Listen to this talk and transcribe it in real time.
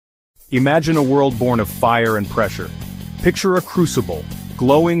Imagine a world born of fire and pressure. Picture a crucible,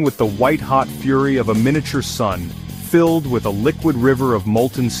 glowing with the white-hot fury of a miniature sun, filled with a liquid river of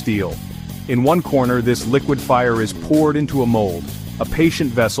molten steel. In one corner, this liquid fire is poured into a mold, a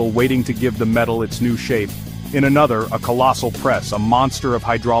patient vessel waiting to give the metal its new shape. In another, a colossal press, a monster of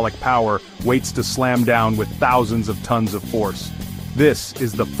hydraulic power, waits to slam down with thousands of tons of force. This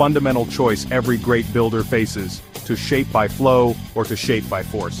is the fundamental choice every great builder faces, to shape by flow or to shape by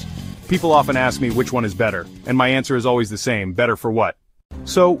force. People often ask me which one is better, and my answer is always the same: better for what?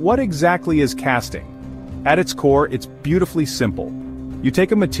 So, what exactly is casting? At its core, it's beautifully simple. You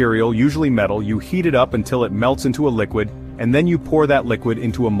take a material, usually metal, you heat it up until it melts into a liquid, and then you pour that liquid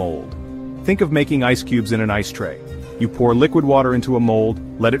into a mold. Think of making ice cubes in an ice tray. You pour liquid water into a mold,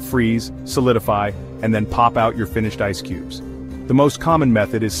 let it freeze, solidify, and then pop out your finished ice cubes. The most common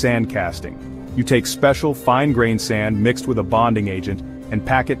method is sand casting. You take special fine-grained sand mixed with a bonding agent and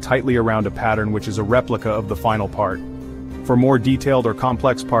pack it tightly around a pattern which is a replica of the final part. For more detailed or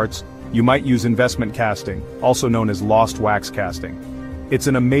complex parts, you might use investment casting, also known as lost wax casting. It's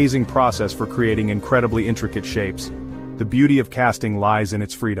an amazing process for creating incredibly intricate shapes. The beauty of casting lies in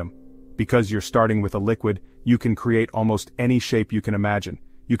its freedom. Because you're starting with a liquid, you can create almost any shape you can imagine.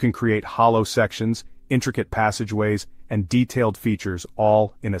 You can create hollow sections, intricate passageways, and detailed features,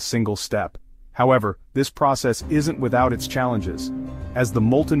 all in a single step. However, this process isn't without its challenges. As the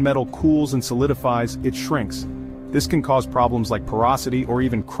molten metal cools and solidifies, it shrinks. This can cause problems like porosity or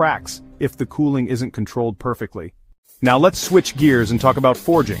even cracks if the cooling isn't controlled perfectly. Now let's switch gears and talk about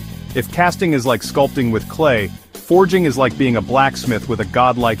forging. If casting is like sculpting with clay, forging is like being a blacksmith with a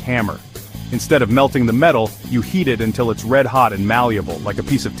godlike hammer. Instead of melting the metal, you heat it until it's red-hot and malleable, like a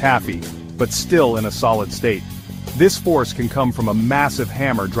piece of taffy, but still in a solid state. This force can come from a massive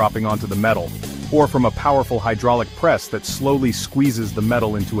hammer dropping onto the metal, or from a powerful hydraulic press that slowly squeezes the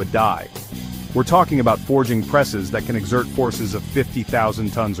metal into a die. We're talking about forging presses that can exert forces of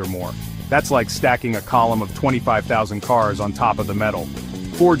 50,000 tons or more. That's like stacking a column of 25,000 cars on top of the metal.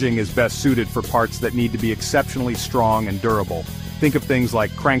 Forging is best suited for parts that need to be exceptionally strong and durable. Think of things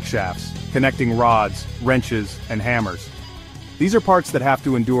like crankshafts, connecting rods, wrenches, and hammers. These are parts that have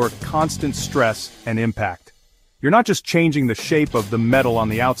to endure constant stress and impact. You're not just changing the shape of the metal on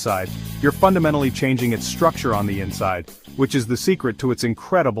the outside, you're fundamentally changing its structure on the inside, which is the secret to its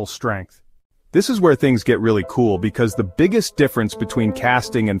incredible strength. This is where things get really cool, because the biggest difference between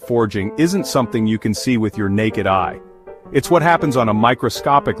casting and forging isn't something you can see with your naked eye. It's what happens on a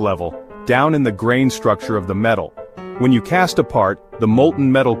microscopic level, down in the grain structure of the metal. When you cast a part, the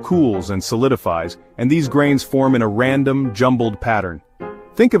molten metal cools and solidifies, and these grains form in a random, jumbled pattern.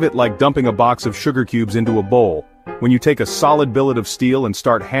 Think of it like dumping a box of sugar cubes into a bowl. When you take a solid billet of steel and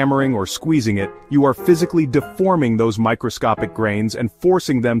start hammering or squeezing it, you are physically deforming those microscopic grains and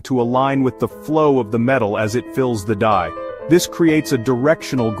forcing them to align with the flow of the metal as it fills the die. This creates a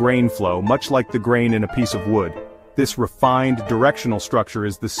directional grain flow, much like the grain in a piece of wood. This refined, directional structure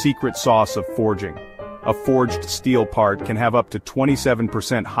is the secret sauce of forging. A forged steel part can have up to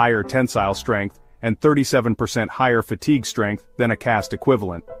 27% higher tensile strength and 37% higher fatigue strength than a cast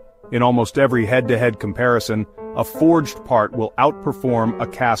equivalent. In almost every head-to-head comparison, a forged part will outperform a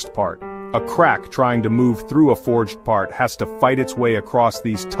cast part. A crack trying to move through a forged part has to fight its way across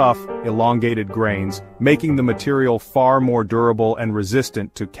these tough, elongated grains, making the material far more durable and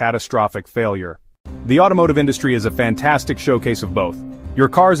resistant to catastrophic failure. The automotive industry is a fantastic showcase of both. Your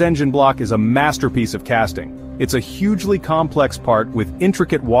car's engine block is a masterpiece of casting. It's a hugely complex part with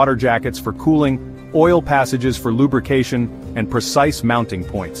intricate water jackets for cooling, oil passages for lubrication, and precise mounting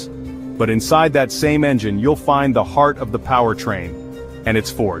points. But inside that same engine, you'll find the heart of the powertrain, and it's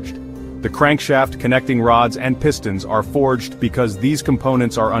forged. The crankshaft, connecting rods, and pistons are forged because these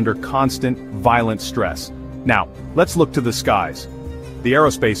components are under constant, violent stress. Now, let's look to the skies. The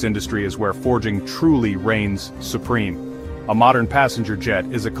aerospace industry is where forging truly reigns supreme. A modern passenger jet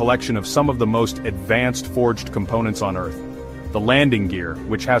is a collection of some of the most advanced forged components on Earth. The landing gear,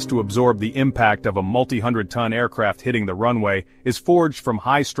 which has to absorb the impact of a multi-hundred-ton aircraft hitting the runway, is forged from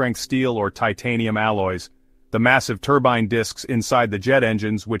high-strength steel or titanium alloys. The massive turbine discs inside the jet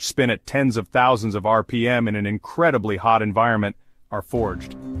engines, which spin at tens of thousands of RPM in an incredibly hot environment, are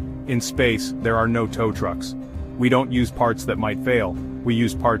forged. In space, there are no tow trucks. We don't use parts that might fail, we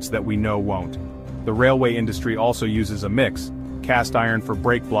use parts that we know won't. The railway industry also uses a mix, cast iron for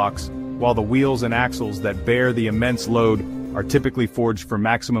brake blocks, while the wheels and axles that bear the immense load are typically forged for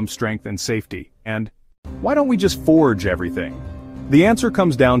maximum strength and safety. And why don't we just forge everything? The answer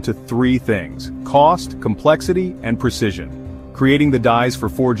comes down to three things: cost, complexity, and precision. Creating the dies for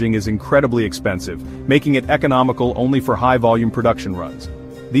forging is incredibly expensive, making it economical only for high-volume production runs.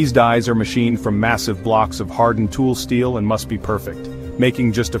 These dies are machined from massive blocks of hardened tool steel and must be perfect.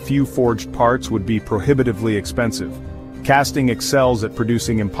 Making just a few forged parts would be prohibitively expensive. Casting excels at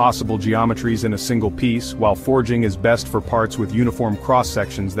producing impossible geometries in a single piece, while forging is best for parts with uniform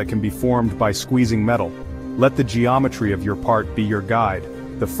cross-sections that can be formed by squeezing metal. Let the geometry of your part be your guide.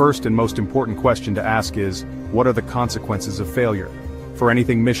 The first and most important question to ask is, what are the consequences of failure? For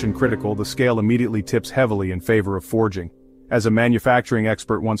anything mission-critical, the scale immediately tips heavily in favor of forging. As a manufacturing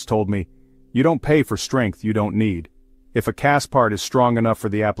expert once told me, you don't pay for strength you don't need. If a cast part is strong enough for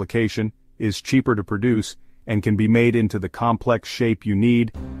the application, is cheaper to produce, and can be made into the complex shape you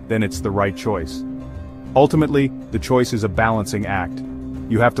need, then it's the right choice. Ultimately, the choice is a balancing act.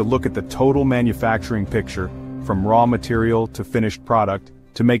 You have to look at the total manufacturing picture, from raw material to finished product,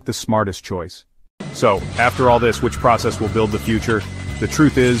 to make the smartest choice. So, after all this, which process will build the future? The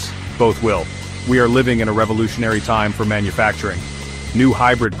truth is, both will. We are living in a revolutionary time for manufacturing. New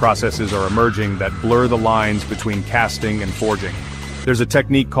hybrid processes are emerging that blur the lines between casting and forging. There's a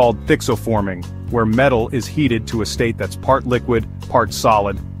technique called thixoforming, where metal is heated to a state that's part liquid, part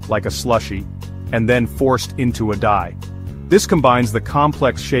solid, like a slushy, and then forced into a die. This combines the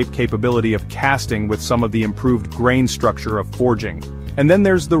complex shape capability of casting with some of the improved grain structure of forging. And then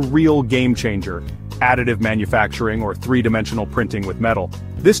there's the real game changer, additive manufacturing or three-dimensional printing with metal.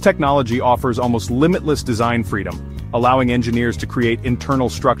 This technology offers almost limitless design freedom, allowing engineers to create internal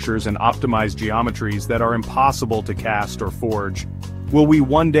structures and optimize geometries that are impossible to cast or forge. Will we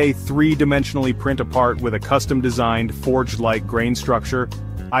one day three-dimensionally print a part with a custom-designed, forged-like grain structure?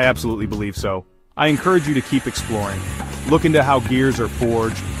 I absolutely believe so. I encourage you to keep exploring. Look into how gears are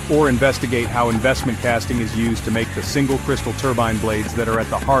forged, or investigate how investment casting is used to make the single crystal turbine blades that are at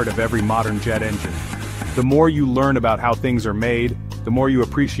the heart of every modern jet engine. The more you learn about how things are made, the more you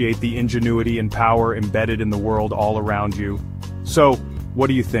appreciate the ingenuity and power embedded in the world all around you. So, what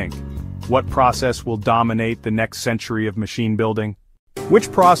do you think? What process will dominate the next century of machine building?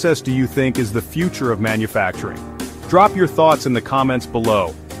 Which process do you think is the future of manufacturing? Drop your thoughts in the comments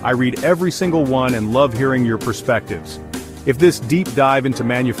below. I read every single one and love hearing your perspectives. If this deep dive into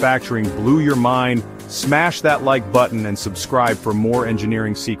manufacturing blew your mind, smash that like button and subscribe for more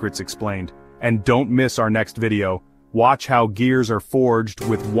engineering secrets explained. And don't miss our next video. Watch how gears are forged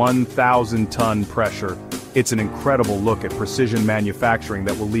with 1,000-ton pressure. It's an incredible look at precision manufacturing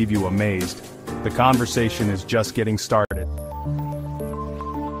that will leave you amazed. The conversation is just getting started.